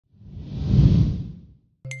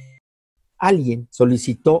alguien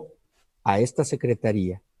solicitó a esta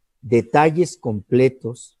secretaría detalles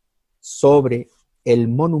completos sobre el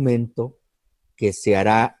monumento que se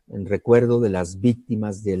hará en recuerdo de las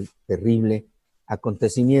víctimas del terrible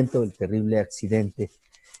acontecimiento, del terrible accidente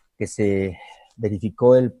que se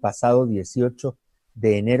verificó el pasado 18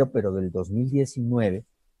 de enero, pero del 2019,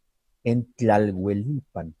 en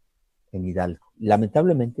Tlahuelilpan, en Hidalgo.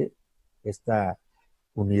 Lamentablemente, esta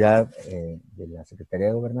unidad de la Secretaría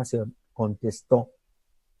de Gobernación contestó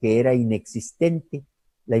que era inexistente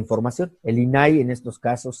la información. El INAI en estos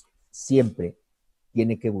casos siempre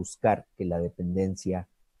tiene que buscar que la dependencia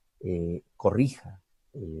corrija,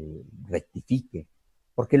 rectifique,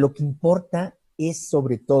 porque lo que importa es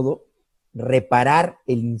sobre todo reparar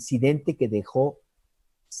el incidente que dejó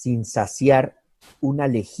sin saciar una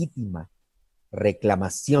legítima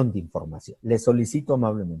reclamación de información. Les solicito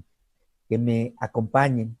amablemente que me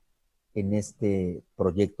acompañen en este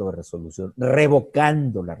proyecto de resolución,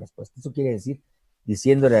 revocando la respuesta. Eso quiere decir,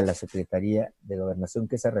 diciéndole a la Secretaría de Gobernación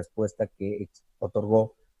que esa respuesta que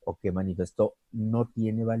otorgó o que manifestó no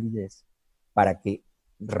tiene validez, para que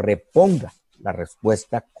reponga la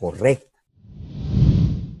respuesta correcta